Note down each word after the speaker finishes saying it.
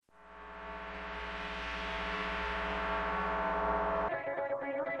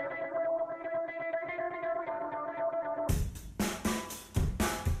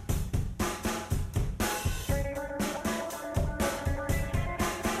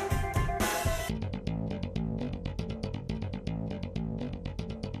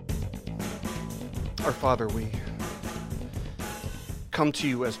Our Father, we come to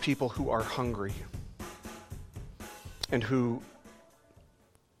you as people who are hungry and who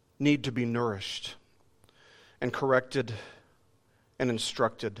need to be nourished and corrected and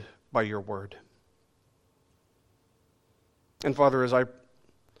instructed by your word. And Father, as I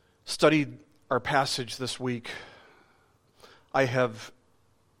studied our passage this week, I have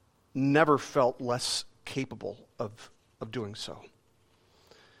never felt less capable of doing so.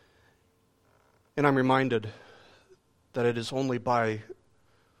 And I'm reminded that it is only by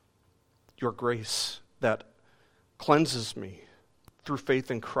your grace that cleanses me through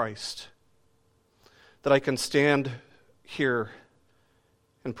faith in Christ that I can stand here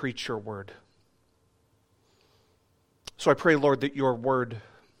and preach your word. So I pray, Lord, that your word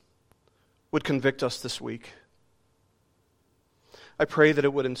would convict us this week. I pray that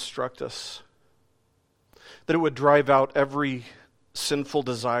it would instruct us, that it would drive out every sinful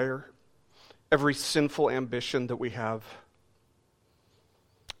desire, every sinful ambition that we have,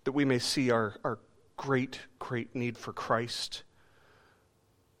 that we may see our great, great need for Christ,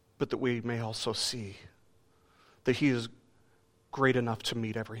 but that we may also see that he is great enough to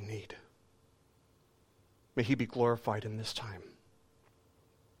meet every need. May he be glorified in this time.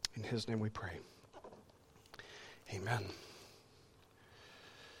 In his name we pray. Amen.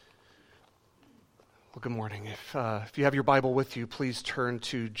 Well, good morning. If you have your Bible with you, please turn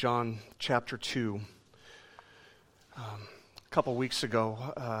to John chapter 2. A couple weeks ago,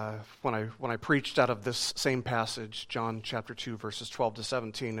 when I preached out of this same passage, John chapter 2, verses 12 to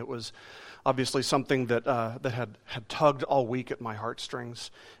 17, it was obviously something that had tugged all week at my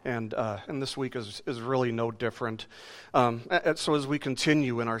heartstrings, and this week is really no different. So as we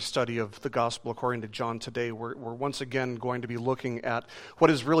continue in our study of the Gospel according to John today, we're once again going to be looking at what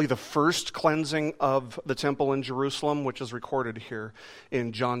is really the first cleansing of the temple in Jerusalem, which is recorded here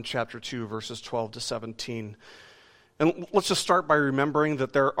in John chapter 2, verses 12 to 17. And let's just start by remembering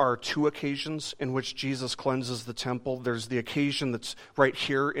that there are two occasions in which Jesus cleanses the temple. There's the occasion that's right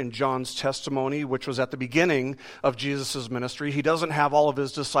here in John's testimony, which was at the beginning of Jesus' ministry. He doesn't have all of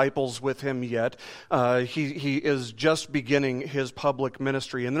his disciples with him yet. He is just beginning his public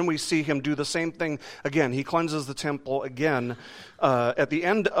ministry. And then we see him do the same thing again. He cleanses the temple again at the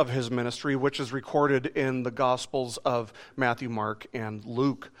end of his ministry, which is recorded in the Gospels of Matthew, Mark, and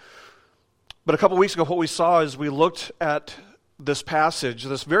Luke. But a couple weeks ago, what we saw is we looked at this passage,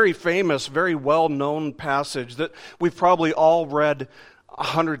 this very famous, very well-known passage that we've probably all read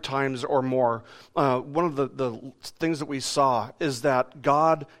 100 times or more. One of the things that we saw is that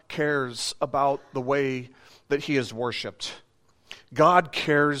God cares about the way that he is worshipped. God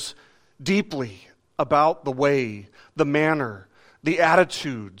cares deeply about the way, the manner, the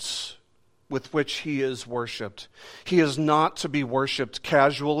attitudes with which he is worshipped. He is not to be worshipped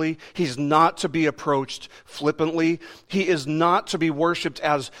casually. He's not to be approached flippantly. He is not to be worshipped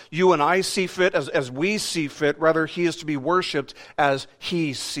as you and I see fit, as we see fit. Rather, he is to be worshipped as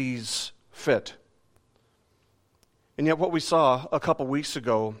he sees fit. And yet what we saw a couple weeks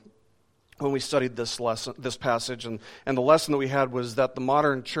ago when we studied this passage, and the lesson that we had was that the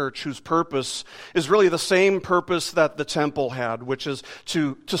modern church, whose purpose is really the same purpose that the temple had, which is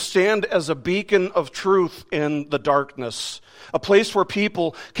to stand as a beacon of truth in the darkness, a place where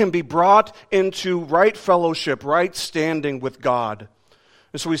people can be brought into right fellowship, right standing with God.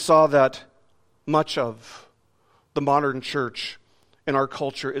 And so we saw that much of the modern church in our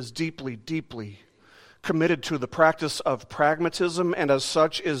culture is deeply, deeply committed to the practice of pragmatism, and as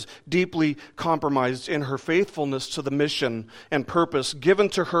such is deeply compromised in her faithfulness to the mission and purpose given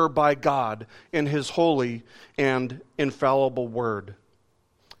to her by God in his holy and infallible word.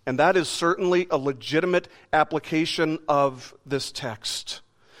 And that is certainly a legitimate application of this text,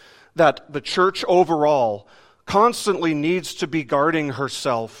 that the church overall constantly needs to be guarding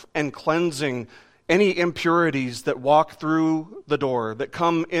herself and cleansing any impurities that walk through the door, that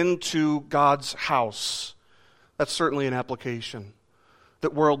come into God's house. That's certainly an application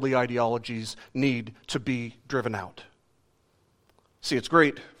that worldly ideologies need to be driven out. See, it's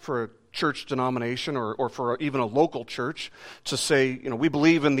great for a church denomination or for even a local church to say, we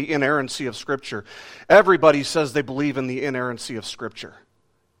believe in the inerrancy of Scripture. Everybody says they believe in the inerrancy of Scripture.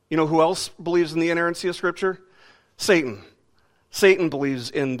 You know who else believes in the inerrancy of Scripture? Satan. Satan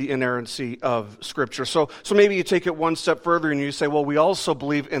believes in the inerrancy of Scripture. So maybe you take it one step further and you say, well, we also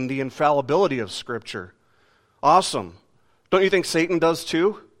believe in the infallibility of Scripture. Awesome. Don't you think Satan does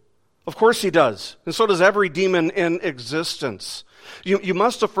too? Of course he does. And so does every demon in existence. You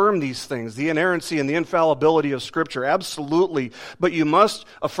must affirm these things, the inerrancy and the infallibility of Scripture, absolutely. But you must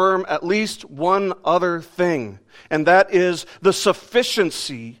affirm at least one other thing, and that is the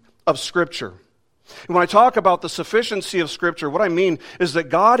sufficiency of Scripture. And when I talk about the sufficiency of Scripture, what I mean is that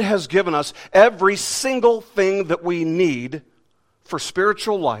God has given us every single thing that we need for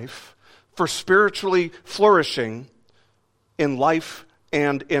spiritual life, for spiritually flourishing in life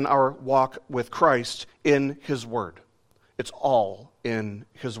and in our walk with Christ in His Word. It's all in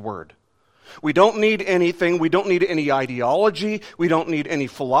His Word. We don't need anything. We don't need any ideology. We don't need any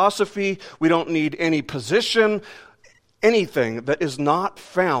philosophy. We don't need any position, anything that is not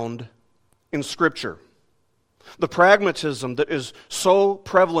found in Scripture. The pragmatism that is so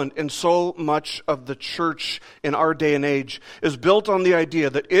prevalent in so much of the church in our day and age is built on the idea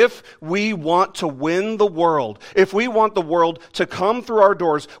that if we want to win the world, if we want the world to come through our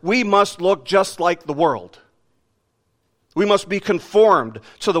doors, we must look just like the world. We must be conformed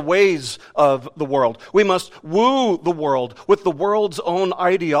to the ways of the world. We must woo the world with the world's own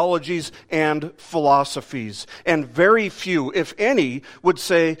ideologies and philosophies. And very few, if any, would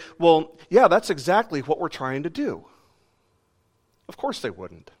say, well, yeah, that's exactly what we're trying to do. Of course they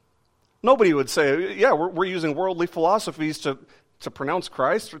wouldn't. Nobody would say, yeah, we're using worldly philosophies to pronounce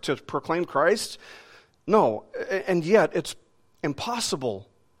Christ or to proclaim Christ. No, and yet it's impossible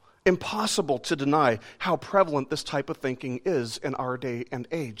to deny how prevalent this type of thinking is in our day and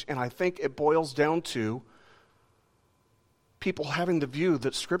age. And I think it boils down to people having the view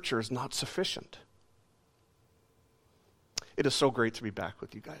that Scripture is not sufficient. It is so great to be back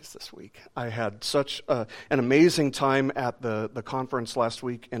with you guys this week. I had such an amazing time at the conference last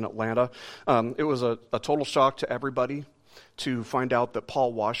week in Atlanta. It was a total shock to everybody to find out that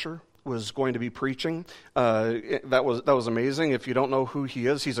Paul Washer was going to be preaching. That was amazing. If you don't know who he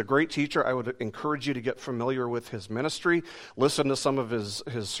is, he's a great teacher. I would encourage you to get familiar with his ministry. Listen to some of his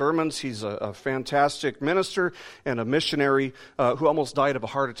sermons. He's a fantastic minister and a missionary who almost died of a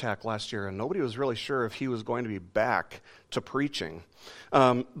heart attack last year, and nobody was really sure if he was going to be back to preaching.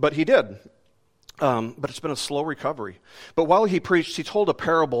 But he did. But it's been a slow recovery. But while he preached, he told a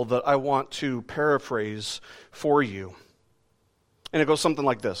parable that I want to paraphrase for you. And it goes something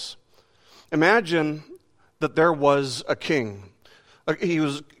like this. Imagine that there was a king. He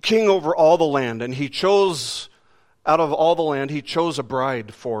was king over all the land, and he chose, out of all the land, he chose a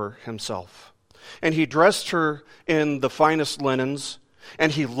bride for himself. And he dressed her in the finest linens,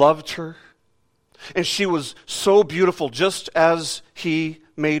 and he loved her. And she was so beautiful, just as he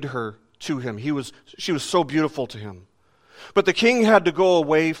made her to him. She was so beautiful to him. But the king had to go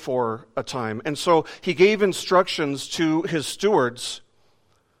away for a time, and so he gave instructions to his stewards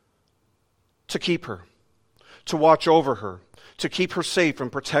to keep her, to watch over her, to keep her safe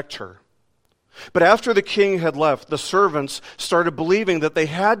and protect her. But after the king had left, the servants started believing that they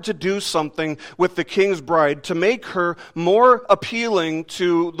had to do something with the king's bride to make her more appealing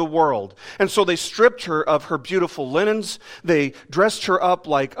to the world. And so they stripped her of her beautiful linens, they dressed her up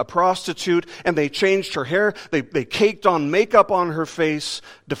like a prostitute, and they changed her hair. They caked on makeup on her face,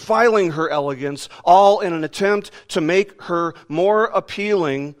 defiling her elegance, all in an attempt to make her more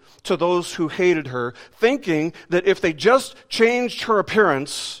appealing to those who hated her, thinking that if they just changed her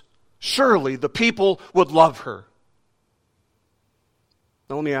appearance, surely the people would love her.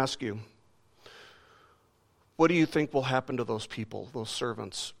 Now let me ask you, what do you think will happen to those people, those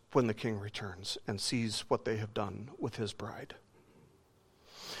servants, when the king returns and sees what they have done with his bride?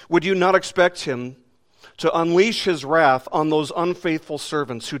 Would you not expect him to unleash his wrath on those unfaithful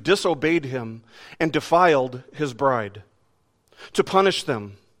servants who disobeyed him and defiled his bride, to punish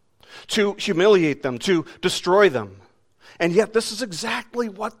them, to humiliate them, to destroy them? And yet this is exactly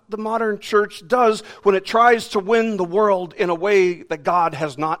what the modern church does when it tries to win the world in a way that God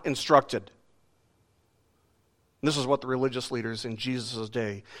has not instructed. And this is what the religious leaders in Jesus'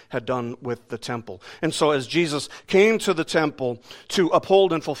 day had done with the temple. And so as Jesus came to the temple to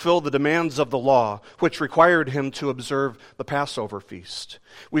uphold and fulfill the demands of the law, which required him to observe the Passover feast,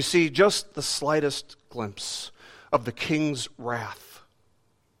 we see just the slightest glimpse of the king's wrath.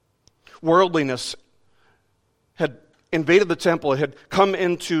 Worldliness had invaded the temple, it had come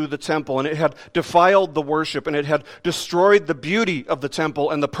into the temple, and it had defiled the worship, and it had destroyed the beauty of the temple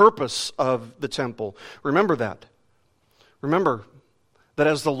and the purpose of the temple. Remember that. Remember that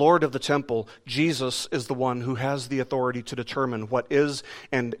as the Lord of the temple, Jesus is the one who has the authority to determine what is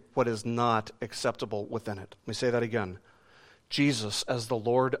and what is not acceptable within it. Let me say that again. Jesus, as the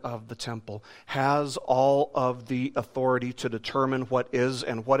Lord of the temple, has all of the authority to determine what is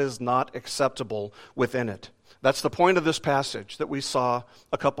and what is not acceptable within it. That's the point of this passage that we saw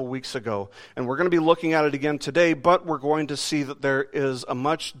a couple weeks ago. And we're going to be looking at it again today, but we're going to see that there is a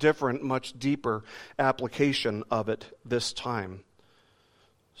much different, much deeper application of it this time.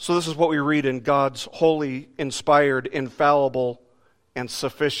 So this is what we read in God's holy, inspired, infallible, and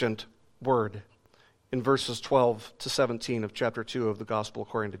sufficient word. in verses 12 to 17 of chapter 2 of the Gospel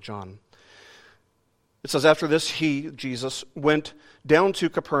according to John. It says, after this, he, Jesus, went down to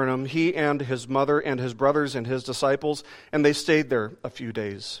Capernaum, he and his mother and his brothers and his disciples, and they stayed there a few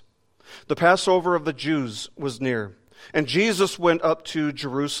days. The Passover of the Jews was near, and Jesus went up to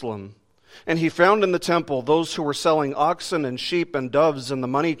Jerusalem. And he found in the temple those who were selling oxen and sheep and doves and the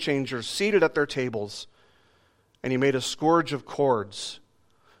money changers seated at their tables. And he made a scourge of cords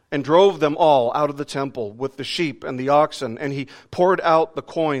and drove them all out of the temple with the sheep and the oxen. And he poured out the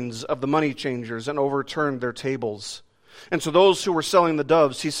coins of the money changers and overturned their tables. And to those who were selling the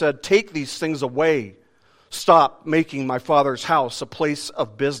doves, he said, take these things away. Stop making my Father's house a place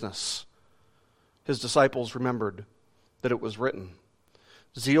of business. His disciples remembered that it was written,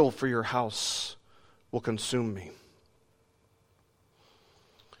 zeal for your house will consume me.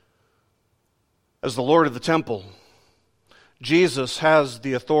 As the Lord of the temple, Jesus has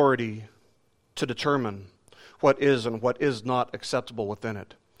the authority to determine what is and what is not acceptable within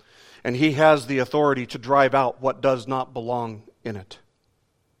it. And he has the authority to drive out what does not belong in it.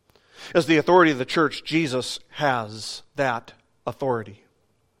 As the authority of the church, Jesus has that authority.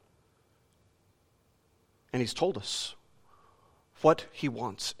 And he's told us what he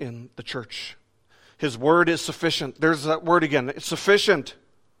wants in the church. His word is sufficient. There's that word again. It's sufficient.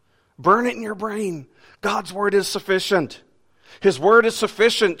 Burn it in your brain. God's word is sufficient. His word is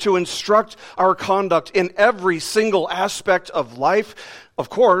sufficient to instruct our conduct in every single aspect of life, of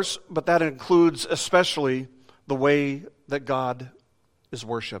course, but that includes especially the way that God is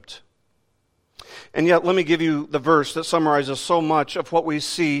worshipped. And yet, let me give you the verse that summarizes so much of what we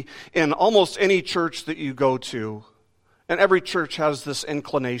see in almost any church that you go to. And every church has this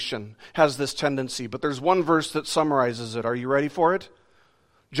inclination, has this tendency, but there's one verse that summarizes it. Are you ready for it?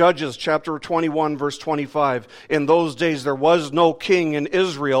 Judges chapter 21, verse 25. In those days there was no king in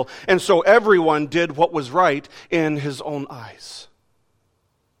Israel, and so everyone did what was right in his own eyes.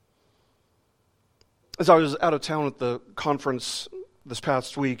 As I was out of town at the conference this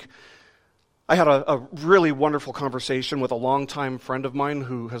past week, I had a really wonderful conversation with a longtime friend of mine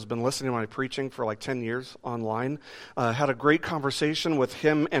who has been listening to my preaching for like 10 years online. Had a great conversation with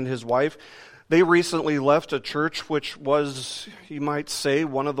him and his wife. They recently left a church which was, you might say,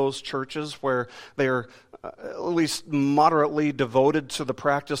 one of those churches where they are at least moderately devoted to the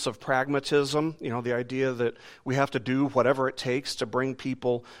practice of pragmatism. You know, the idea that we have to do whatever it takes to bring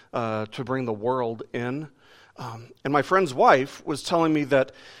people, to bring the world in. And my friend's wife was telling me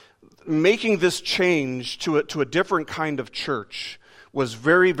that making this change to a different kind of church was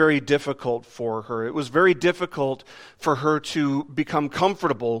very, very difficult for her. It was very difficult for her to become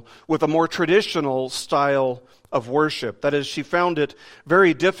comfortable with a more traditional style of worship. That is, she found it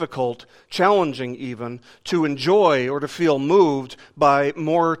very difficult, challenging even, to enjoy or to feel moved by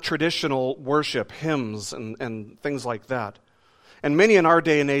more traditional worship, hymns and things like that. And many in our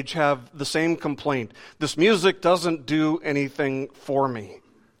day and age have the same complaint. This music doesn't do anything for me.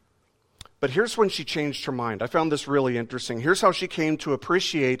 But here's when she changed her mind. I found this really interesting. Here's how she came to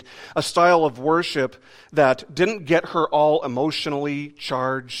appreciate a style of worship that didn't get her all emotionally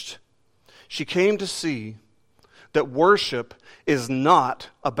charged. She came to see that worship is not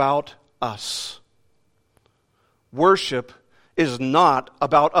about us. Worship is not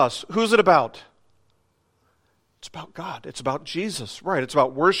about us. Who's it about? It's about God. It's about Jesus, right? It's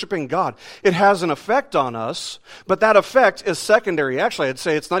about worshiping God. It has an effect on us, but that effect is secondary. Actually, I'd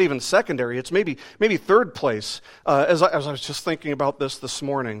say it's not even secondary. It's maybe third place. As I was just thinking about this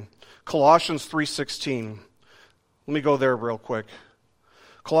morning, Colossians 3:16. Let me go there real quick.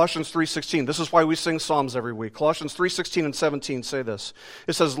 Colossians 3:16. This is why we sing Psalms every week. Colossians 3:16 and 17 say this.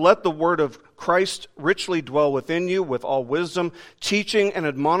 It says, "Let the word of Christ richly dwell within you with all wisdom, teaching and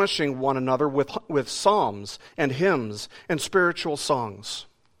admonishing one another with psalms and hymns and spiritual songs."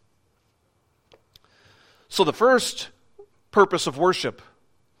 So the first purpose of worship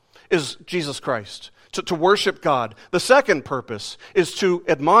is Jesus Christ, to worship God. The second purpose is to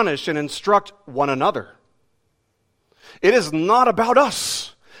admonish and instruct one another. It is not about us.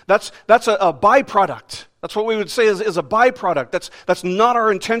 That's a byproduct. That's what we would say is a byproduct. That's not our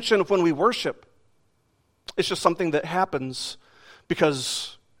intention when we worship. It's just something that happens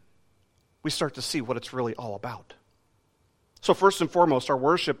because we start to see what it's really all about. So first and foremost, our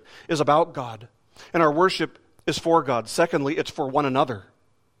worship is about God, and our worship is for God. Secondly, it's for one another.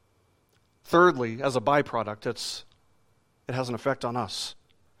 Thirdly, as a byproduct, it has an effect on us.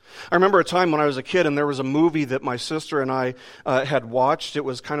 I remember a time when I was a kid and there was a movie that my sister and I had watched. It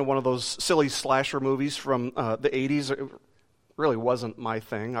was kind of one of those silly slasher movies from the 80s, really wasn't my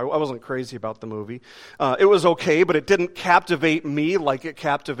thing. I wasn't crazy about the movie. It was okay, but it didn't captivate me like it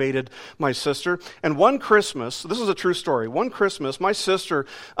captivated my sister. And one Christmas, this is a true story, one Christmas, my sister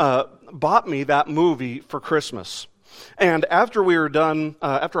bought me that movie for Christmas. And after we were done,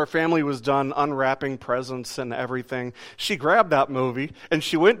 after our family was done unwrapping presents and everything, she grabbed that movie and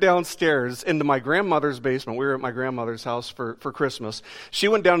she went downstairs into my grandmother's basement. We were at my grandmother's house for Christmas. She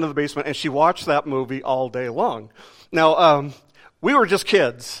went down to the basement and she watched that movie all day long. Now, we were just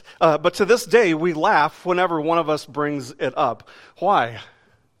kids, but to this day we laugh whenever one of us brings it up. Why?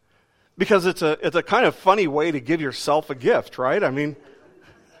 Because it's a kind of funny way to give yourself a gift, right? I mean,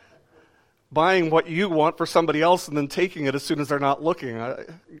 buying what you want for somebody else and then taking it as soon as they're not looking.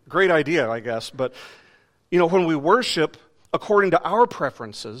 Great idea, I guess. But, when we worship according to our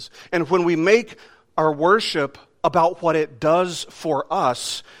preferences, and when we make our worship about what it does for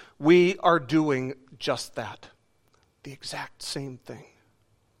us, we are doing just that. The exact same thing.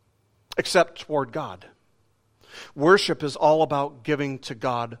 Except toward God. Worship is all about giving to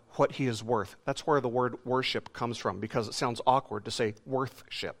God what He is worth. That's where the word worship comes from, because it sounds awkward to say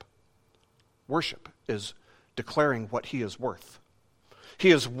worthship. Worship is declaring what He is worth. He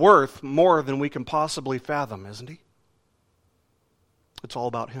is worth more than we can possibly fathom, isn't He? It's all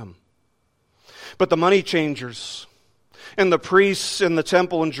about Him. But the money changers and the priests in the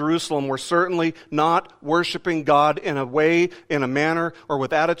temple in Jerusalem were certainly not worshiping God in a way, in a manner, or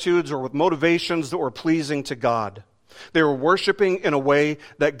with attitudes or with motivations that were pleasing to God. They were worshiping in a way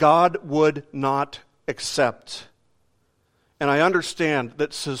that God would not accept. And I understand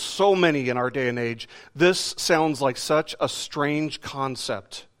that to so many in our day and age, this sounds like such a strange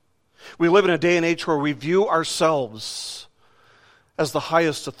concept. We live in a day and age where we view ourselves as the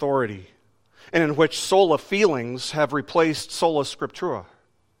highest authority, and in which sola feelings have replaced sola scriptura.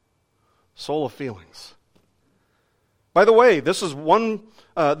 Sola feelings. By the way, this is one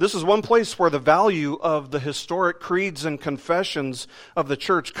place where the value of the historic creeds and confessions of the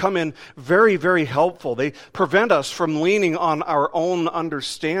church come in very, very helpful. They prevent us from leaning on our own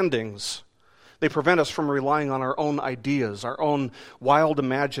understandings. They prevent us from relying on our own ideas, our own wild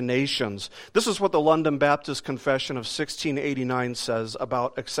imaginations. This is what the London Baptist Confession of 1689 says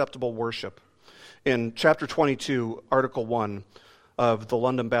about acceptable worship. In chapter 22, article 1, of the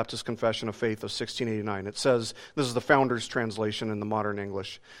London Baptist Confession of Faith of 1689. It says, this is the Founder's translation in the modern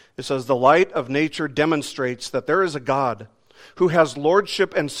English. It says, "The light of nature demonstrates that there is a God who has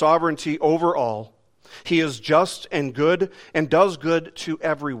lordship and sovereignty over all. He is just and good and does good to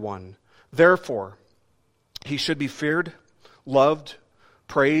everyone. Therefore, He should be feared, loved,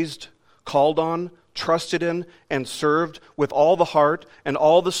 praised, called on, trusted in, and served with all the heart and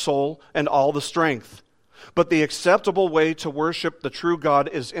all the soul and all the strength. But the acceptable way to worship the true God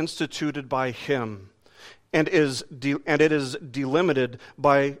is instituted by Him, and it is delimited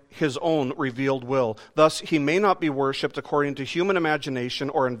by His own revealed will. Thus, He may not be worshipped according to human imagination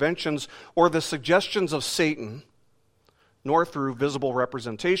or inventions or the suggestions of Satan, nor through visible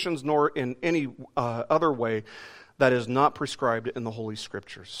representations, nor in any other way that is not prescribed in the Holy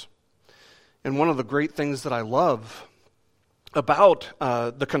Scriptures." And one of the great things that I love about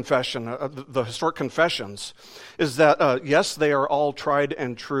the confession, the historic confessions, is that, yes, they are all tried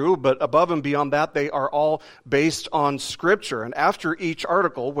and true, but above and beyond that, they are all based on Scripture. And after each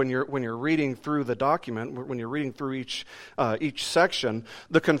article, when you're reading through the document, when you're reading through each section,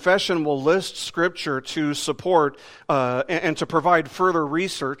 the confession will list Scripture to support and to provide further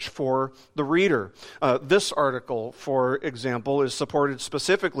research for the reader. This article, for example, is supported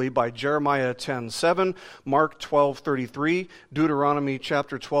specifically by Jeremiah 10:7, Mark 12:33, Deuteronomy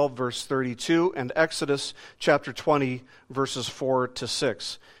chapter 12, verse 32, and Exodus chapter 20, verses 4 to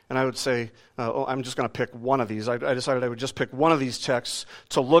 6. And I would say, I'm just going to pick one of these. I decided I would just pick one of these texts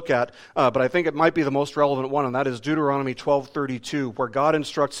to look at, but I think it might be the most relevant one, and that is Deuteronomy 12:32, where God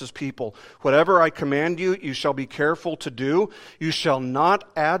instructs His people, "Whatever I command you, you shall be careful to do. You shall not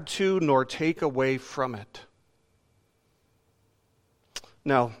add to nor take away from it."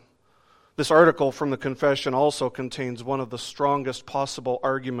 Now, this article from the confession also contains one of the strongest possible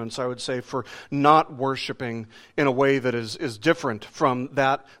arguments, I would say, for not worshiping in a way that is different from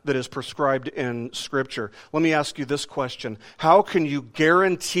that is prescribed in Scripture. Let me ask you this question. How can you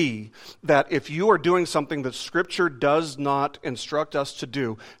guarantee that if you are doing something that Scripture does not instruct us to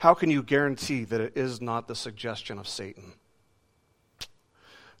do, how can you guarantee that it is not the suggestion of Satan?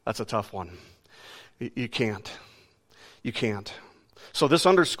 That's a tough one. You can't. You can't. So this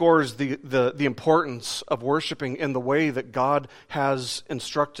underscores the importance of worshiping in the way that God has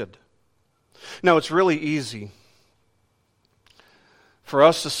instructed. Now, it's really easy for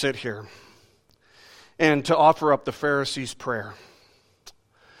us to sit here and to offer up the Pharisees' prayer.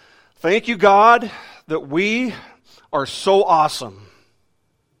 Thank you, God, that we are so awesome.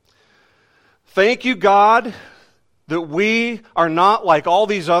 Thank you, God, that we are not like all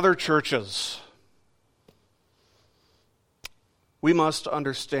these other churches. We must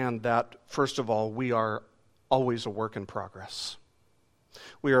understand that, first of all, we are always a work in progress.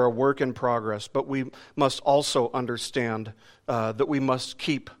 We are a work in progress, but we must also understand that we must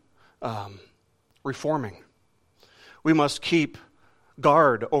keep reforming. We must keep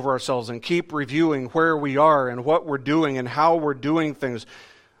guard over ourselves and keep reviewing where we are and what we're doing and how we're doing things.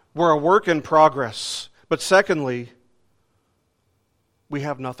 We're a work in progress. But secondly, we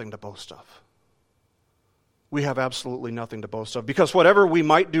have nothing to boast of. We have absolutely nothing to boast of. Because whatever we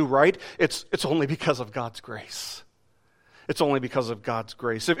might do right, it's only because of God's grace. It's only because of God's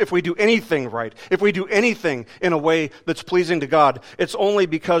grace. If we do anything right, if we do anything in a way that's pleasing to God, it's only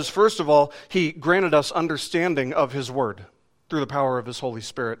because, first of all, He granted us understanding of His Word through the power of His Holy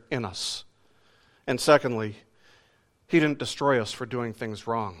Spirit in us. And secondly, He didn't destroy us for doing things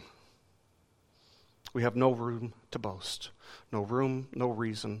wrong. We have no room to boast. No room, no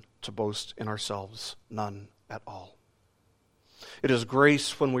reason to boast in ourselves. None at all. It is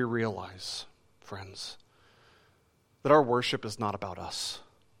grace when we realize, friends, that our worship is not about us.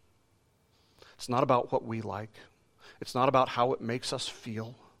 It's not about what we like. It's not about how it makes us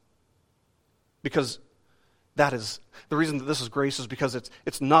feel. Because that is, the reason that this is grace is because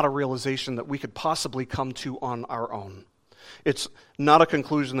it's not a realization that we could possibly come to on our own. It's not a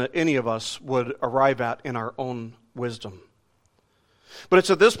conclusion that any of us would arrive at in our own wisdom. But it's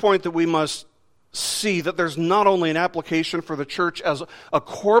at this point that we must see that there's not only an application for the church as a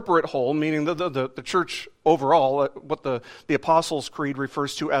corporate whole, meaning the church overall, what the Apostles' Creed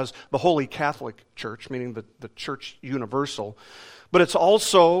refers to as the Holy Catholic Church, meaning the church universal, but it's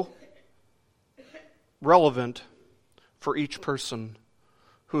also relevant for each person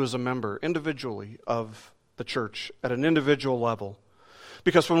who is a member individually of the church at an individual level.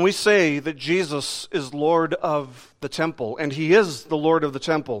 Because when we say that Jesus is Lord of the temple, and He is the Lord of the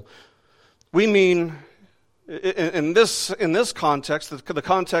temple, we mean, in this context, the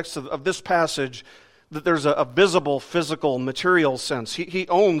context of this passage, that there's a visible, physical, material sense. He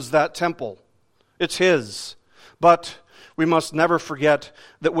owns that temple. It's His. But we must never forget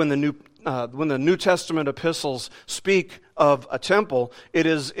that when the New Testament epistles speak of a temple, it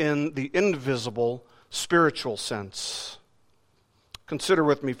is in the invisible, spiritual sense. Consider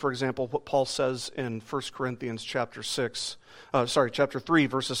with me, for example, what Paul says in 1 Corinthians chapter 3,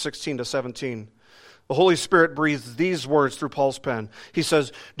 verses 16 to 17. The Holy Spirit breathes these words through Paul's pen. He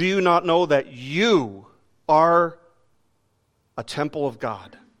says, "Do you not know that you are a temple of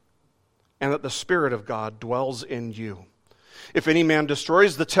God, and that the Spirit of God dwells in you? If any man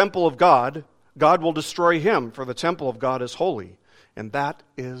destroys the temple of God, God will destroy him, for the temple of God is holy, and that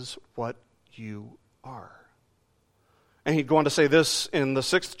is what you are." And he'd go on to say this in the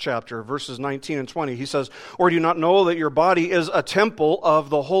 6th chapter, verses 19 and 20. He says, "Or do you not know that your body is a temple of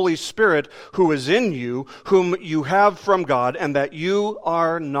the Holy Spirit who is in you, whom you have from God, and that you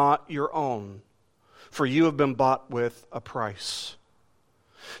are not your own? For you have been bought with a price."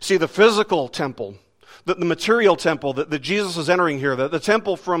 See, the physical temple, the material temple that Jesus is entering here, the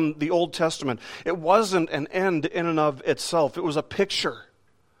temple from the Old Testament, it wasn't an end in and of itself. It was a picture.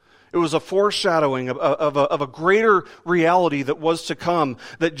 It was a foreshadowing of a greater reality that was to come.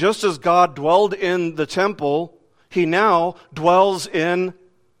 That just as God dwelled in the temple, He now dwells in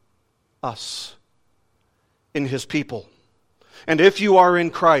us, in His people. And if you are in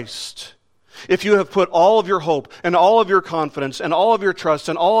Christ, if you have put all of your hope and all of your confidence and all of your trust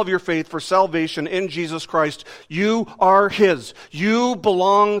and all of your faith for salvation in Jesus Christ, you are His. You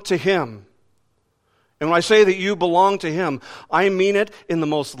belong to Him. And when I say that you belong to Him, I mean it in the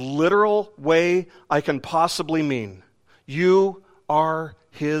most literal way I can possibly mean. You are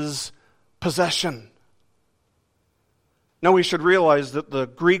His possession. Now we should realize that the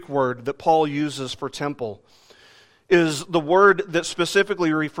Greek word that Paul uses for temple is the word that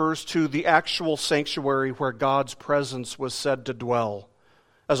specifically refers to the actual sanctuary where God's presence was said to dwell,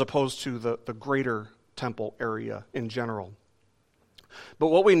 as opposed to the greater temple area in general. But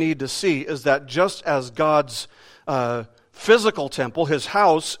what we need to see is that just as God's physical temple, His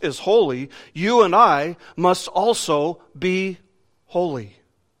house, is holy, you and I must also be holy.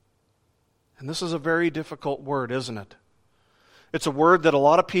 And this is a very difficult word, isn't it? It's a word that a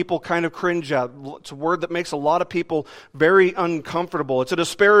lot of people kind of cringe at. It's a word that makes a lot of people very uncomfortable. It's a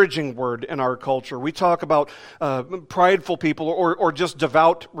disparaging word in our culture. We talk about prideful people or just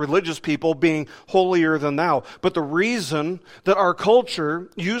devout religious people being holier than thou. But the reason that our culture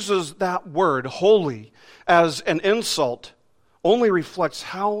uses that word, holy, as an insult only reflects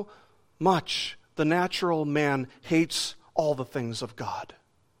how much the natural man hates all the things of God.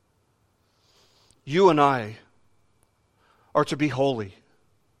 You and I are to be holy.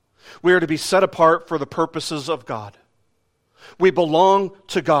 We are to be set apart for the purposes of God. We belong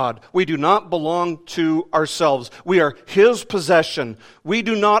to God. We do not belong to ourselves. We are His possession. We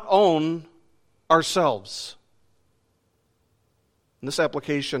do not own ourselves. And this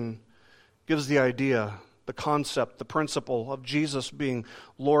application gives the idea, the concept, the principle of Jesus being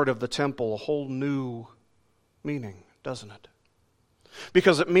Lord of the temple a whole new meaning, doesn't it?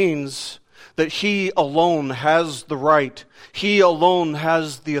 Because it means that He alone has the right, He alone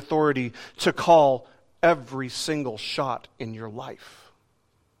has the authority to call every single shot in your life.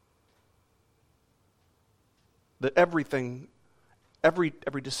 That everything, every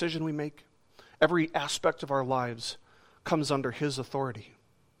decision we make, every aspect of our lives comes under His authority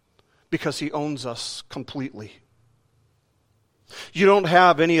because He owns us completely. You don't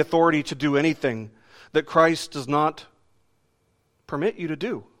have any authority to do anything that Christ does not permit you to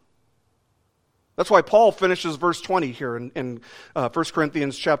do. That's why Paul finishes verse 20 here in 1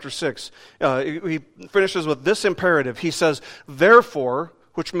 Corinthians chapter 6. He finishes with this imperative. He says, therefore,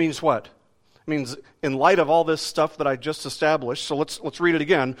 which means what? It means in light of all this stuff that I just established, so let's read it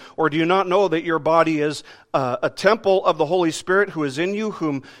again. Or do you not know that your body is a temple of the Holy Spirit who is in you,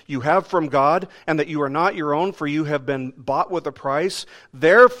 whom you have from God, and that you are not your own, for you have been bought with a price?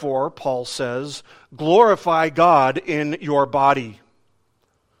 Therefore, Paul says, glorify God in your body.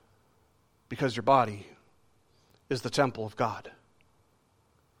 Because your body is the temple of God.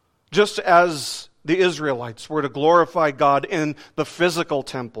 Just as the Israelites were to glorify God in the physical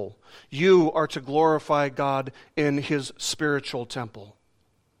temple, you are to glorify God in His spiritual temple,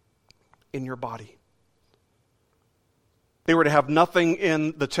 in your body. They were to have nothing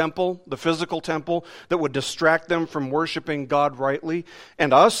in the temple, the physical temple, that would distract them from worshiping God rightly.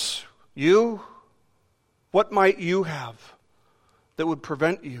 And us, you, what might you have that would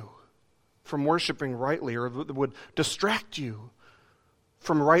prevent you from worshiping rightly, or that would distract you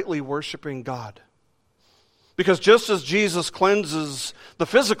from rightly worshiping God? Because just as Jesus cleanses the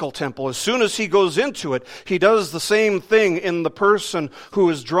physical temple, as soon as He goes into it, He does the same thing in the person who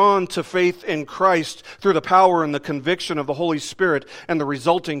is drawn to faith in Christ through the power and the conviction of the Holy Spirit and the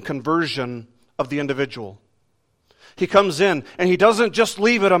resulting conversion of the individual. He comes in and He doesn't just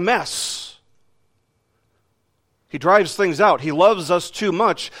leave it a mess. He drives things out. He loves us too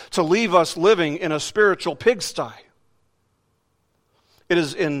much to leave us living in a spiritual pigsty. It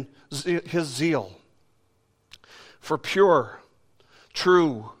is in His zeal for pure,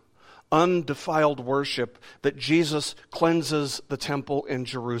 true, undefiled worship that Jesus cleanses the temple in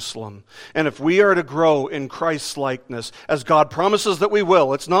Jerusalem. And if we are to grow in Christ's likeness, as God promises that we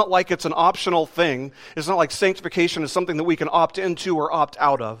will, it's not like it's an optional thing. It's not like sanctification is something that we can opt into or opt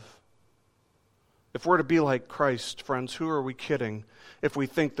out of. If we're to be like Christ, friends, who are we kidding if we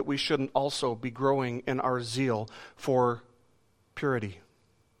think that we shouldn't also be growing in our zeal for purity,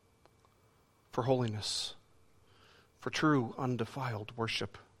 for holiness, for true, undefiled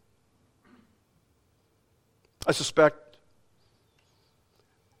worship? I suspect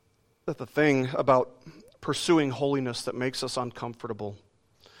that the thing about pursuing holiness that makes us uncomfortable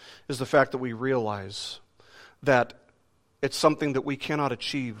is the fact that we realize that it's something that we cannot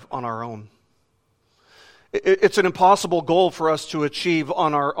achieve on our own. It's an impossible goal for us to achieve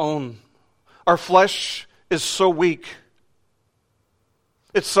on our own. Our flesh is so weak.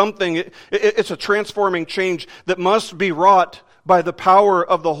 It's a transforming change that must be wrought by the power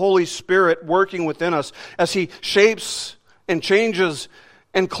of the Holy Spirit working within us as He shapes and changes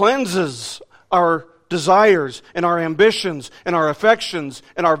and cleanses our desires and our ambitions and our affections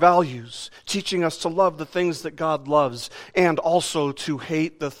and our values, teaching us to love the things that God loves and also to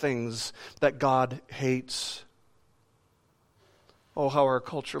hate the things that God hates. Oh, how our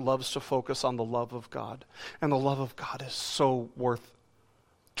culture loves to focus on the love of God. And the love of God is so worth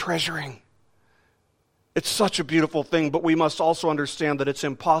treasuring. It's such a beautiful thing, but we must also understand that it's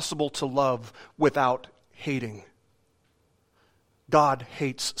impossible to love without hating. God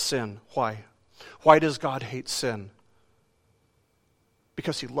hates sin. Why? Why does God hate sin?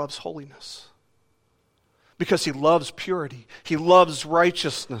 Because He loves holiness. Because He loves purity. He loves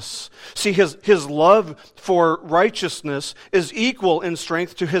righteousness. See, His love for righteousness is equal in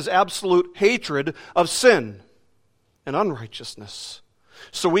strength to His absolute hatred of sin. and unrighteousness.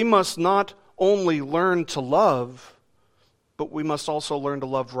 So we must not only learn to love, but we must also learn to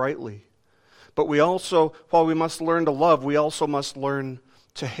love rightly. But while we must learn to love, we also must learn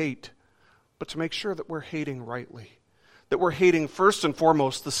to hate. But to make sure that we're hating rightly. That we're hating first and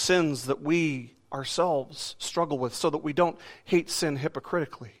foremost the sins that we ourselves struggle with, so that we don't hate sin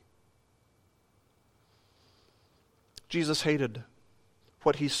hypocritically. Jesus hated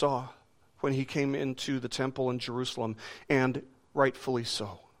what he saw when he came into the temple in Jerusalem, and rightfully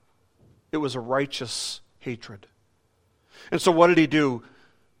so. It was a righteous hatred. And so what did he do?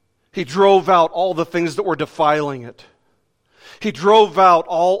 He drove out all the things that were defiling it. He drove out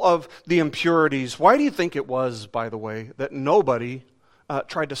all of the impurities. Why do you think it was, by the way, that nobody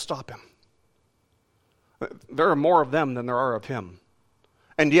tried to stop him? There are more of them than there are of him.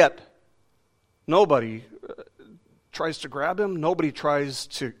 And yet, nobody tries to grab him. Nobody tries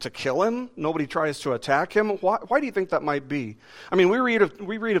to kill him. Nobody tries to attack him. Why do you think that might be? I mean, we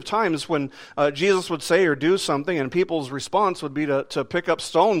read of times when Jesus would say or do something, and people's response would be to pick up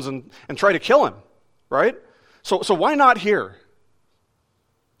stones and try to kill him, right? So why not here?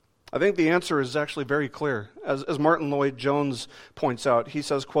 I think the answer is actually very clear. As Martin Lloyd-Jones points out, he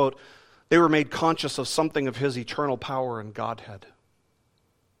says, quote, "They were made conscious of something of his eternal power and Godhead."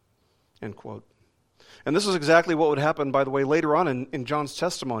 End quote. And this is exactly what would happen, by the way, later on in John's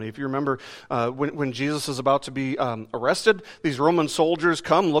testimony. If you remember, when Jesus is about to be arrested, these Roman soldiers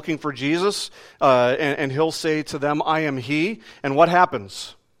come looking for Jesus, and he'll say to them, "I am he." And what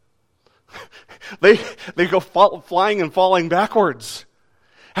happens? They go flying and falling backwards.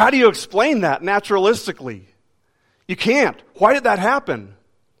 How do you explain that naturalistically? You can't. Why did that happen?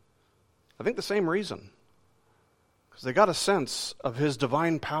 I think the same reason. Because they got a sense of his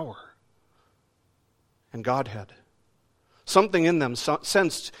divine power and Godhead. Something in them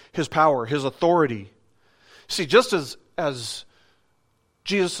sensed his power, his authority. See, just as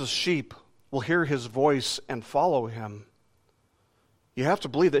Jesus' sheep will hear his voice and follow him, you have to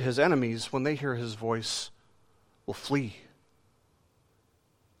believe that his enemies, when they hear his voice, will flee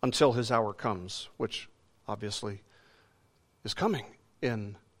until his hour comes, which obviously is coming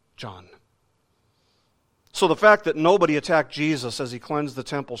in John. So the fact that nobody attacked Jesus as he cleansed the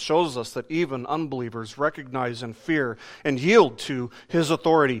temple shows us that even unbelievers recognize and fear and yield to his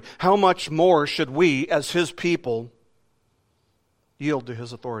authority. How much more should we, as his people, yield to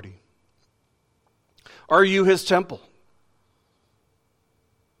his authority? Are you his temple?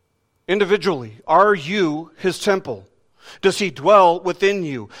 Individually, are you his temple? Does he dwell within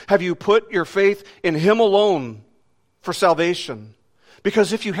you? Have you put your faith in him alone for salvation?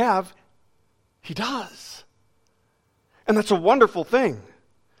 Because if you have, he does. And that's a wonderful thing.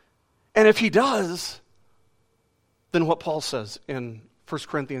 And if he does, then what Paul says in 1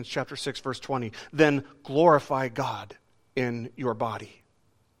 Corinthians chapter 6, verse 20, then glorify God in your body.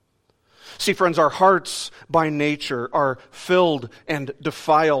 See, friends, our hearts by nature are filled and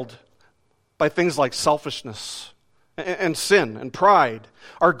defiled by things like selfishness and sin and pride.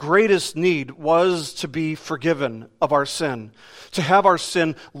 Our greatest need was to be forgiven of our sin, to have our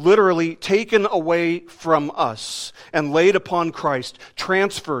sin literally taken away from us and laid upon Christ,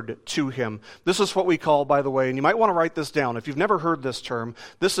 transferred to him. This is what we call, by the way, and you might want to write this down. If you've never heard this term,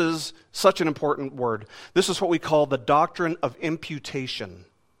 this is such an important word. This is what we call the doctrine of imputation.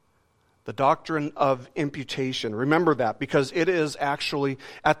 The doctrine of imputation. Remember that, because it is actually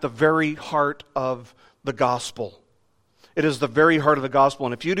at the very heart of the gospel. It is the very heart of the gospel.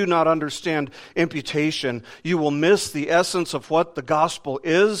 And if you do not understand imputation, you will miss the essence of what the gospel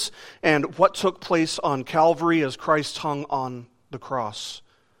is and what took place on Calvary as Christ hung on the cross.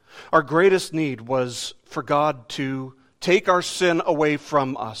 Our greatest need was for God to take our sin away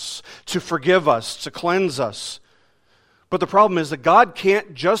from us, to forgive us, to cleanse us. But the problem is that God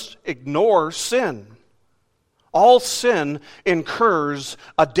can't just ignore sin. All sin incurs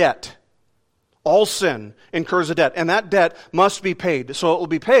a debt. All sin incurs a debt, and that debt must be paid. So it will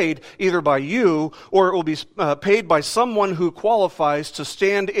be paid either by you or it will be paid by someone who qualifies to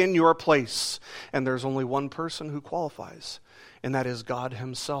stand in your place. And there's only one person who qualifies, and that is God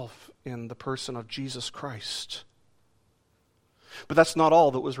himself in the person of Jesus Christ. But that's not all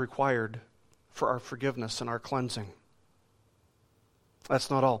that was required for our forgiveness and our cleansing.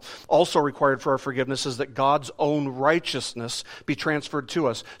 That's not all. Also required for our forgiveness is that God's own righteousness be transferred to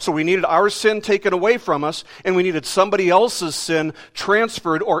us. So we needed our sin taken away from us, and we needed somebody else's sin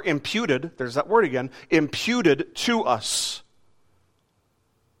transferred or imputed, there's that word again, imputed to us.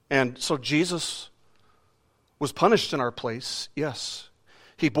 And so Jesus was punished in our place, yes.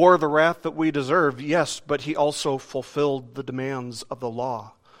 He bore the wrath that we deserve, yes, but he also fulfilled the demands of the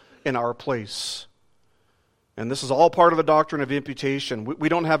law in our place. And this is all part of the doctrine of imputation. We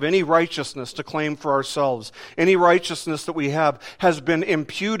don't have any righteousness to claim for ourselves. Any righteousness that we have has been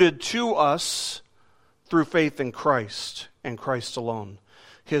imputed to us through faith in Christ and Christ alone.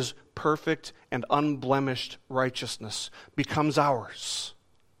 His perfect and unblemished righteousness becomes ours.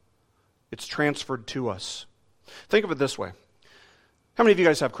 It's transferred to us. Think of it this way. How many of you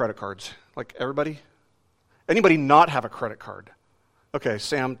guys have credit cards? Like everybody? Anybody not have a credit card? Okay,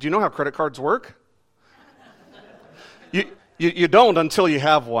 Sam, do you know how credit cards work? You don't until you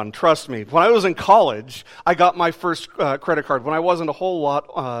have one, trust me. When I was in college, I got my first credit card when I wasn't a whole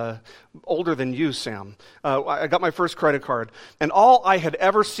lot older than you, Sam. I got my first credit card, and all I had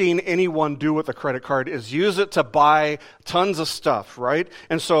ever seen anyone do with a credit card is use it to buy tons of stuff, right?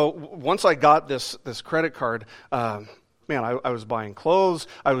 And so once I got this credit card, I was buying clothes,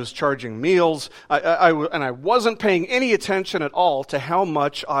 I was charging meals, and I wasn't paying any attention at all to how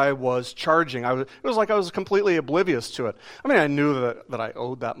much I was charging. It was like I was completely oblivious to it. I mean, I knew that I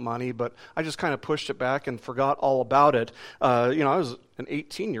owed that money, but I just kind of pushed it back and forgot all about it. I was an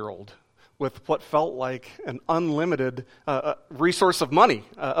 18-year-old with what felt like an unlimited resource of money,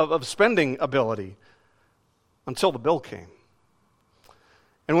 of spending ability, until the bill came.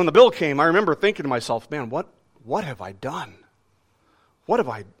 And when the bill came, I remember thinking to myself, man, what have I done? What have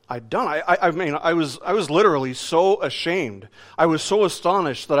I done? I was literally so ashamed. I was so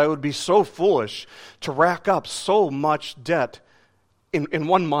astonished that I would be so foolish to rack up so much debt in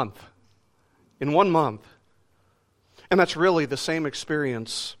 1 month. In 1 month. And that's really the same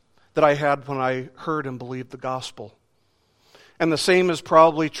experience that I had when I heard and believed the gospel. And the same is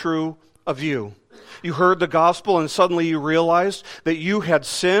probably true of you. You heard the gospel and suddenly you realized that you had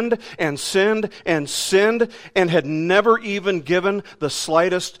sinned and sinned and sinned and had never even given the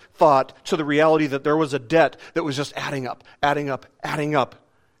slightest thought to the reality that there was a debt that was just adding up, adding up, adding up.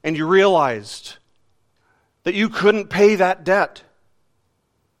 And you realized that you couldn't pay that debt.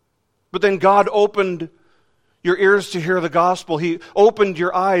 But then God opened your ears to hear the gospel. He opened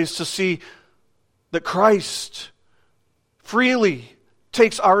your eyes to see that Christ freely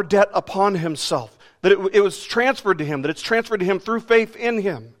takes our debt upon himself, that it was transferred to him, that it's transferred to him through faith in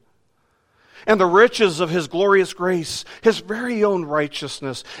him. And the riches of his glorious grace, his very own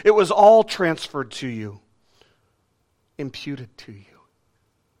righteousness, it was all transferred to you, imputed to you.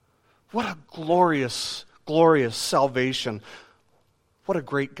 What a glorious, glorious salvation. What a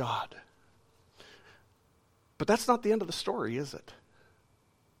great God. But that's not the end of the story, is it?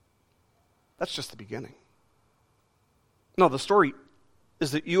 That's just the beginning. No, the story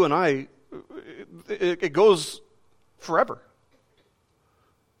is that you and I, it goes forever.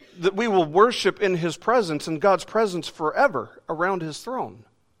 That we will worship in his presence, in God's presence forever around his throne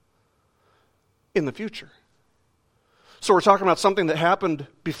in the future. So we're talking about something that happened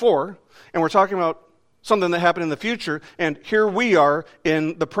before, and we're talking about something that happened in the future, and here we are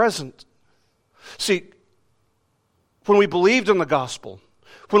in the present. See, when we believed in the gospel,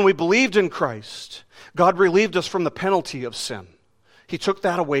 when we believed in Christ, God relieved us from the penalty of sin. He took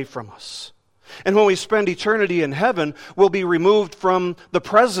that away from us. And when we spend eternity in heaven, we'll be removed from the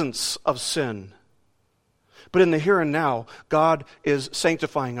presence of sin. But in the here and now, God is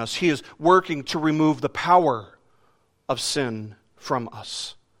sanctifying us. He is working to remove the power of sin from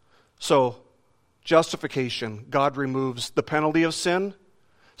us. So, justification, God removes the penalty of sin.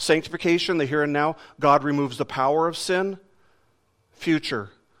 Sanctification, the here and now, God removes the power of sin.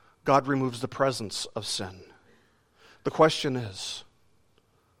 Future, God removes the presence of sin. The question is,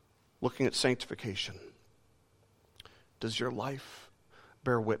 looking at sanctification, does your life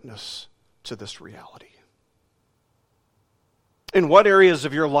bear witness to this reality? In what areas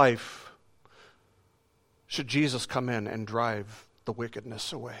of your life should Jesus come in and drive the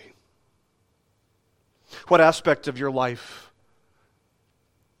wickedness away? What aspect of your life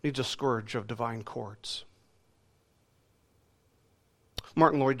needs a scourge of divine cords?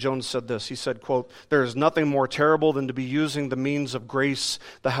 Martin Lloyd-Jones said this. He said, quote, "There is nothing more terrible than to be using the means of grace,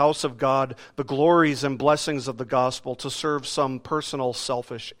 the house of God, the glories and blessings of the gospel to serve some personal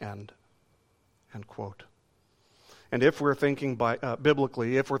selfish end." End quote. And if we're thinking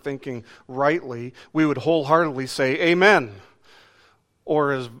biblically, if we're thinking rightly, we would wholeheartedly say amen.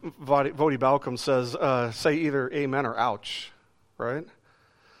 Or as Voddie Bauckham says, say either amen or ouch, right?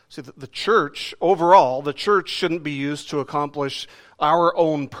 See, the church, overall, the church shouldn't be used to accomplish our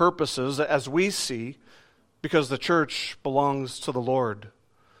own purposes as we see, because the church belongs to the Lord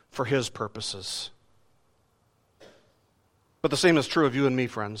for his purposes. But the same is true of you and me,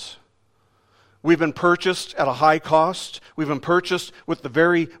 friends. We've been purchased at a high cost. We've been purchased with the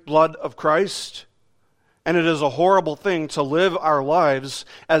very blood of Christ. And it is a horrible thing to live our lives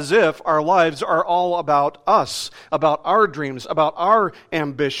as if our lives are all about us, about our dreams, about our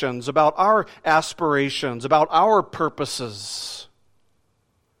ambitions, about our aspirations, about our purposes.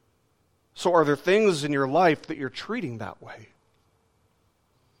 So are there things in your life that you're treating that way?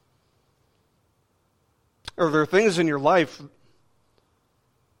 Are there things in your life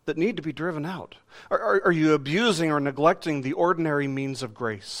that need to be driven out? Are you abusing or neglecting the ordinary means of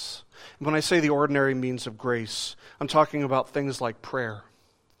grace? When I say the ordinary means of grace, I'm talking about things like prayer,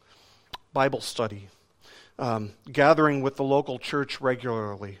 Bible study, gathering with the local church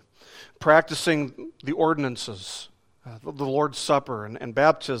regularly, practicing the ordinances, the Lord's Supper and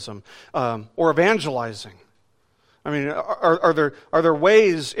baptism, or evangelizing. I mean, are there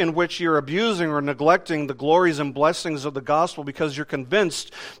ways in which you're abusing or neglecting the glories and blessings of the gospel because you're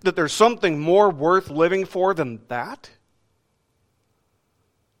convinced that there's something more worth living for than that?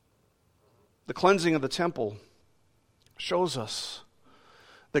 The cleansing of the temple shows us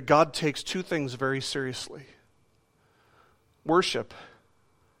that God takes two things very seriously: worship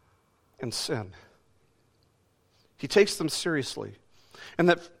and sin. He takes them seriously. And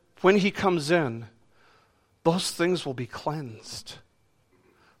that when He comes in, those things will be cleansed.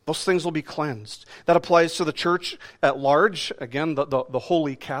 Those things will be cleansed. That applies to the church at large. Again, the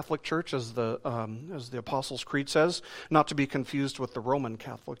Holy Catholic Church, as the Apostles' Creed says, not to be confused with the Roman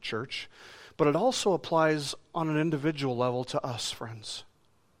Catholic Church. But it also applies on an individual level to us, friends.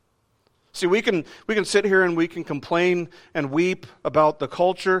 See, we can sit here and we can complain and weep about the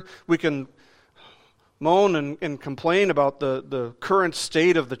culture. We can moan and complain about the current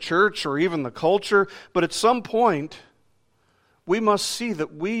state of the church or even the culture. But at some point, we must see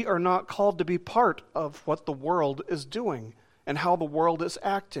that we are not called to be part of what the world is doing and how the world is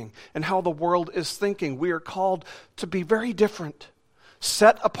acting and how the world is thinking. We are called to be very different.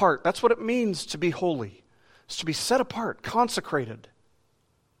 Set apart. That's what it means to be holy. It's to be set apart, consecrated.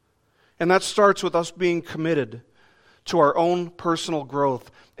 And that starts with us being committed to our own personal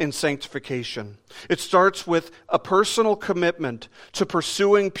growth in sanctification. It starts with a personal commitment to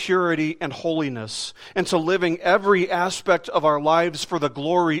pursuing purity and holiness and to living every aspect of our lives for the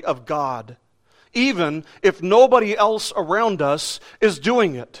glory of God, even if nobody else around us is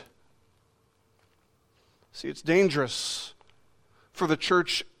doing it. See, it's dangerous for the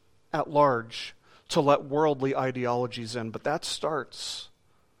church at large to let worldly ideologies in, but that starts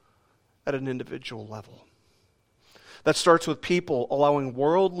at an individual level. That starts with people allowing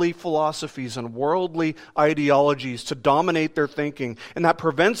worldly philosophies and worldly ideologies to dominate their thinking, and that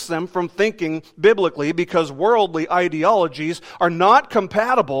prevents them from thinking biblically because worldly ideologies are not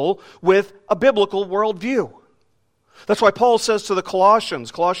compatible with a biblical worldview. That's why Paul says to the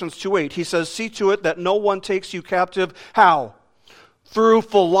Colossians 2:8, he says, "See to it that no one takes you captive." How? Through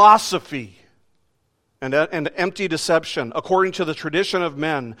philosophy and empty deception, according to the tradition of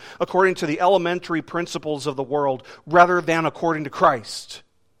men, according to the elementary principles of the world, rather than according to Christ.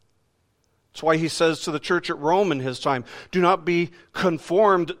 That's why he says to the church at Rome in his time, "Do not be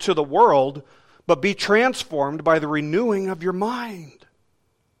conformed to the world, but be transformed by the renewing of your mind."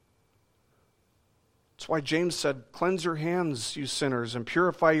 That's why James said, "Cleanse your hands, you sinners, and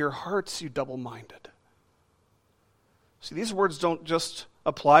purify your hearts, you double-minded." See, these words don't just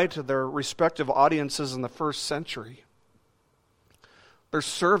apply to their respective audiences in the first century. They're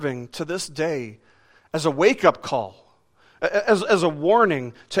serving to this day as a wake-up call, as a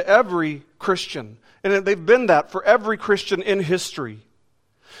warning to every Christian. And they've been that for every Christian in history.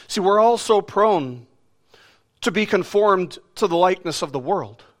 See, we're all so prone to be conformed to the likeness of the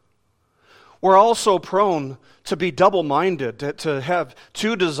world. We're also prone to be double-minded, to have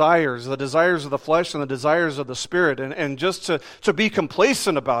two desires, the desires of the flesh and the desires of the spirit, and just to be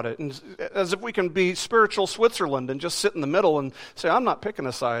complacent about it, and as if we can be spiritual Switzerland and just sit in the middle and say, "I'm not picking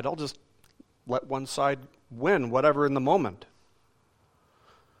a side, I'll just let one side win, whatever in the moment."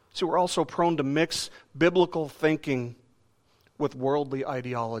 See, we're also prone to mix biblical thinking with worldly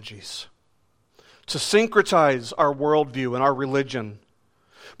ideologies, to syncretize our worldview and our religion.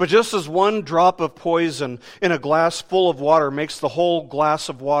 But just as one drop of poison in a glass full of water makes the whole glass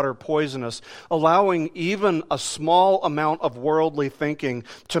of water poisonous, allowing even a small amount of worldly thinking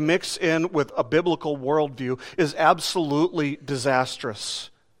to mix in with a biblical worldview is absolutely disastrous.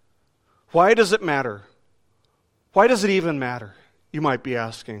 Why does it matter? Why does it even matter? You might be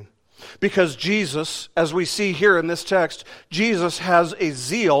asking. Because Jesus, as we see here in this text, Jesus has a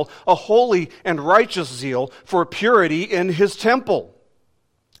zeal, a holy and righteous zeal for purity in His temple.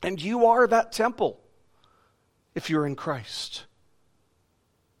 And you are that temple if you're in Christ.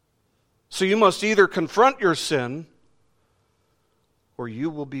 So you must either confront your sin or you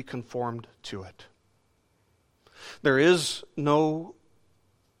will be conformed to it. There is no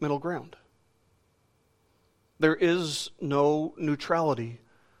middle ground. There is no neutrality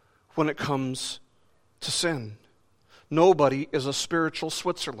when it comes to sin. Nobody is a spiritual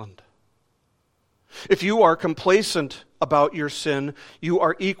Switzerland. If you are complacent about your sin, you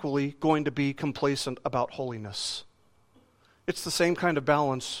are equally going to be complacent about holiness. It's the same kind of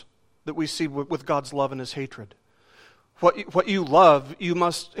balance that we see with God's love and His hatred. What you love, you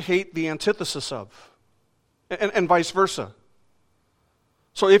must hate the antithesis of, and vice versa.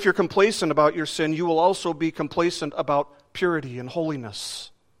 So if you're complacent about your sin, you will also be complacent about purity and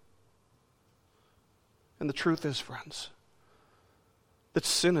holiness. And the truth is, friends, that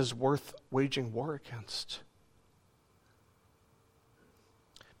sin is worth waging war against.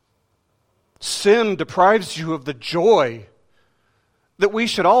 Sin deprives you of the joy that we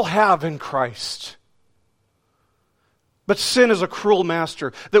should all have in Christ. But sin is a cruel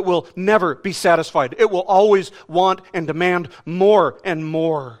master that will never be satisfied. It will always want and demand more and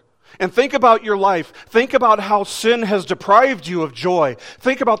more. And think about your life. Think about how sin has deprived you of joy.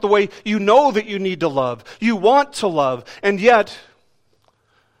 Think about the way you know that you need to love. You want to love, and yet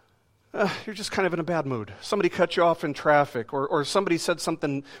you're just kind of in a bad mood. Somebody cut you off in traffic, or somebody said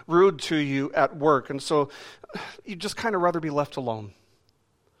something rude to you at work, and so you'd just kind of rather be left alone.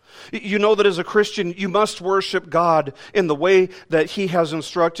 You know that as a Christian, you must worship God in the way that He has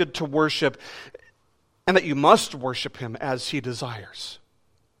instructed to worship, and that you must worship Him as He desires.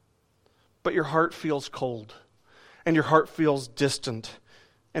 But your heart feels cold, and your heart feels distant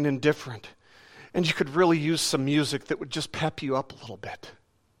and indifferent, and you could really use some music that would just pep you up a little bit.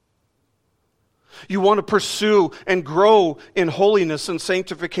 You want to pursue and grow in holiness and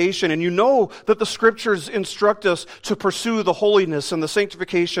sanctification, and you know that the Scriptures instruct us to pursue the holiness and the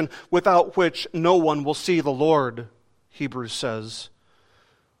sanctification without which no one will see the Lord, Hebrews says.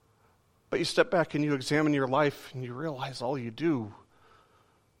 But you step back and you examine your life and you realize all you do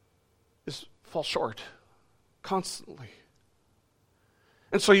is fall short constantly.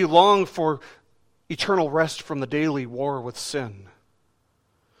 And so you long for eternal rest from the daily war with sin.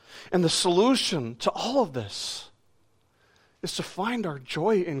 And the solution to all of this is to find our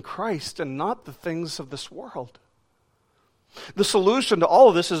joy in Christ and not the things of this world. The solution to all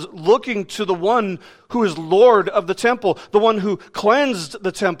of this is looking to the one who is Lord of the temple, the one who cleansed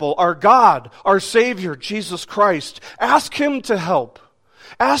the temple, our God, our Savior, Jesus Christ. Ask Him to help.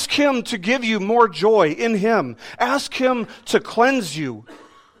 Ask Him to give you more joy in Him. Ask Him to cleanse you.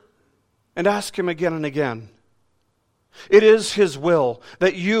 And ask Him again and again. It is His will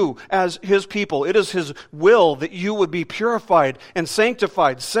that you, as His people, it is His will that you would be purified and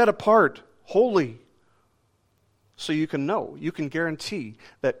sanctified, set apart, holy. So you can know, you can guarantee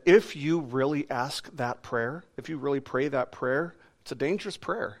that if you really ask that prayer, if you really pray that prayer, it's a dangerous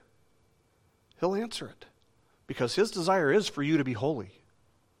prayer. He'll answer it. Because His desire is for you to be holy.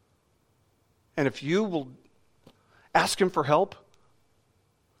 And if you will ask Him for help,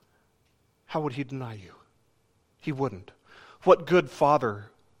 how would He deny you? He wouldn't. What good father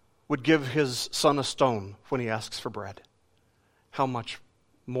would give his son a stone when he asks for bread? How much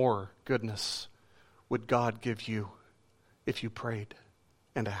more goodness would God give you if you prayed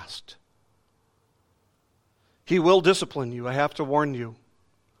and asked? He will discipline you, I have to warn you.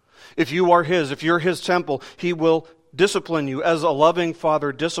 If you are His, if you're His temple, He will discipline you as a loving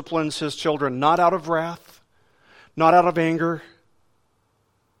father disciplines his children, not out of wrath, not out of anger,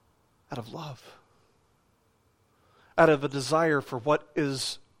 out of love. Out of a desire for what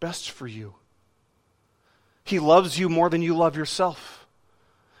is best for you. He loves you more than you love yourself.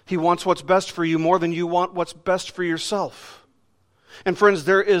 He wants what's best for you more than you want what's best for yourself. And friends,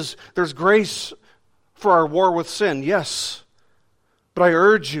 there's grace for our war with sin, yes. But I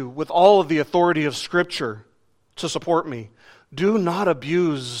urge you, with all of the authority of Scripture to support me, do not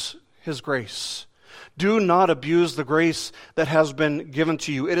abuse His grace. Do not abuse the grace that has been given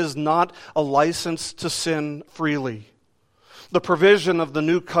to you. It is not a license to sin freely. The provision of the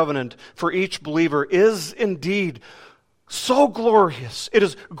new covenant for each believer is indeed so glorious. It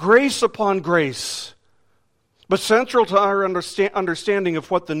is grace upon grace. But central to our understanding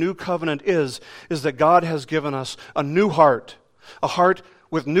of what the new covenant is that God has given us a new heart, a heart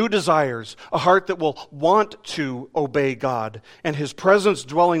with new desires, a heart that will want to obey God, and His presence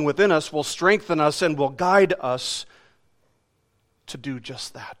dwelling within us will strengthen us and will guide us to do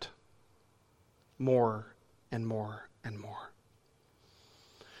just that. More and more and more.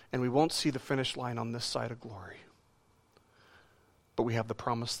 And we won't see the finish line on this side of glory, but we have the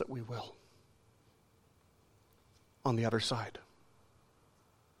promise that we will on the other side.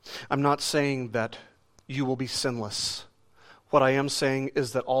 I'm not saying that you will be sinless. What I am saying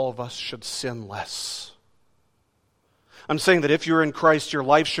is that all of us should sin less. I'm saying that if you're in Christ, your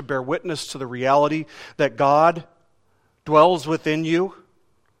life should bear witness to the reality that God dwells within you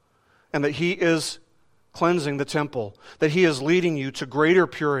and that He is cleansing the temple, that He is leading you to greater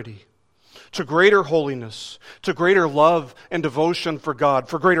purity, to greater holiness, to greater love and devotion for God,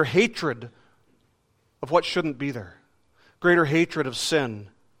 for greater hatred of what shouldn't be there, greater hatred of sin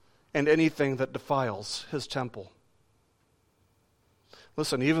and anything that defiles His temple.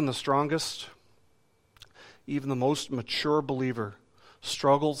 Listen, even the strongest, even the most mature believer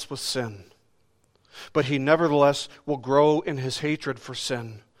struggles with sin, but he nevertheless will grow in his hatred for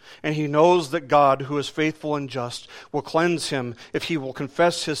sin. And he knows that God, who is faithful and just, will cleanse him if he will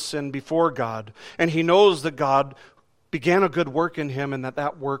confess his sin before God. And he knows that God began a good work in him and that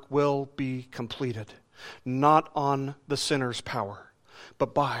that work will be completed, not on the sinner's power,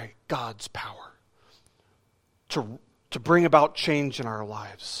 but by God's power to bring about change in our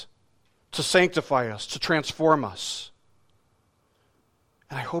lives, to sanctify us, to transform us.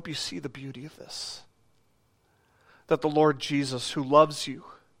 And I hope you see the beauty of this, that the Lord Jesus, who loves you,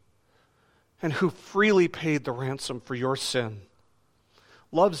 and who freely paid the ransom for your sin,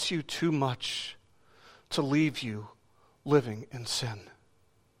 loves you too much to leave you living in sin,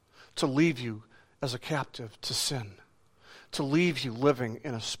 to leave you as a captive to sin, to leave you living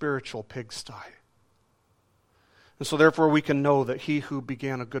in a spiritual pigsty. And so therefore we can know that He who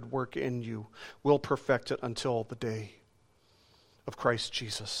began a good work in you will perfect it until the day of Christ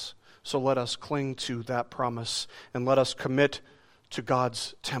Jesus. So let us cling to that promise and let us commit to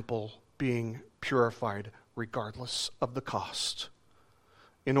God's temple being purified regardless of the cost,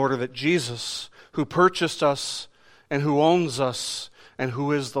 in order that Jesus, who purchased us and who owns us and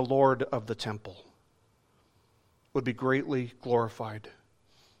who is the Lord of the temple, would be greatly glorified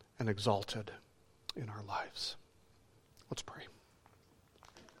and exalted in our lives. Let's pray.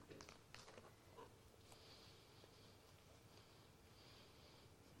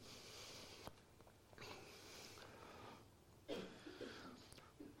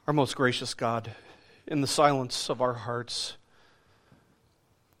 Our most gracious God, in the silence of our hearts,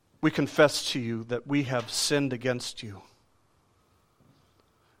 we confess to you that we have sinned against you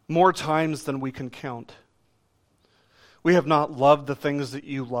more times than we can count. We have not loved the things that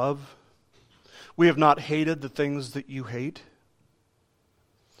you love. We have not hated the things that you hate.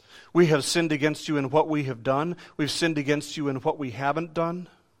 We have sinned against you in what we have done. We've sinned against you in what we haven't done.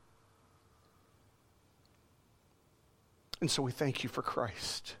 And so we thank you for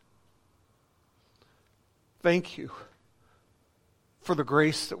Christ. Thank you for the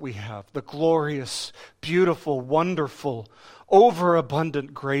grace that we have, the glorious, beautiful, wonderful,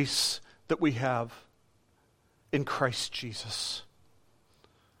 overabundant grace that we have in Christ Jesus.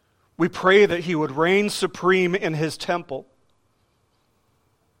 We pray that He would reign supreme in His temple,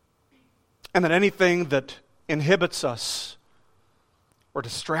 and that anything that inhibits us or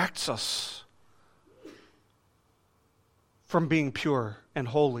distracts us from being pure and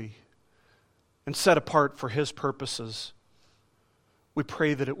holy and set apart for His purposes, we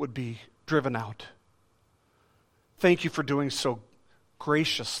pray that it would be driven out. Thank you for doing so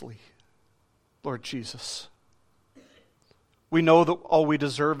graciously, Lord Jesus. We know that all we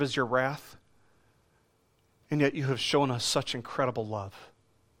deserve is your wrath, and yet you have shown us such incredible love.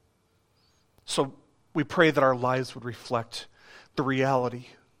 So we pray that our lives would reflect the reality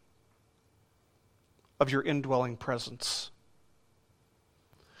of your indwelling presence.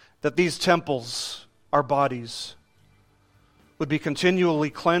 That these temples, our bodies, would be continually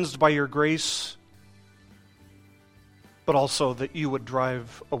cleansed by your grace, but also that you would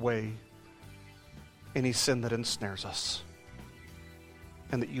drive away any sin that ensnares us,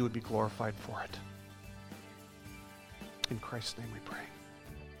 and that you would be glorified for it. In Christ's name we pray.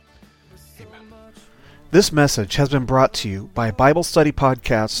 Amen. This message has been brought to you by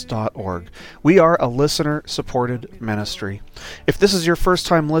BibleStudyPodcasts.org. We are a listener-supported ministry. If this is your first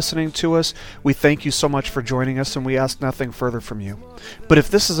time listening to us, we thank you so much for joining us, and we ask nothing further from you. But if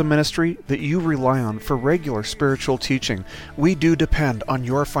this is a ministry that you rely on for regular spiritual teaching, we do depend on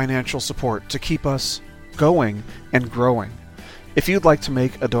your financial support to keep us going and growing. If you'd like to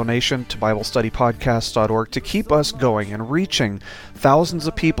make a donation to BibleStudyPodcasts.org to keep us going and reaching thousands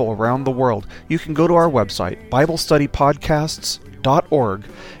of people around the world, you can go to our website, BibleStudyPodcasts.org,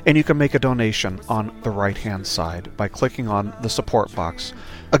 and you can make a donation on the right-hand side by clicking on the support box.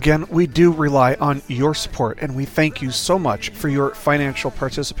 Again, we do rely on your support, and we thank you so much for your financial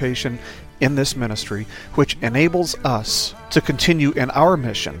participation in this ministry, which enables us to continue in our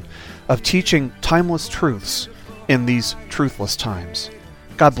mission of teaching timeless truths in these truthless times.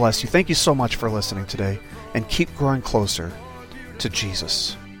 God bless you. Thank you so much for listening today, and keep growing closer to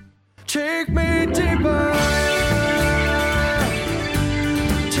Jesus. Take me deeper.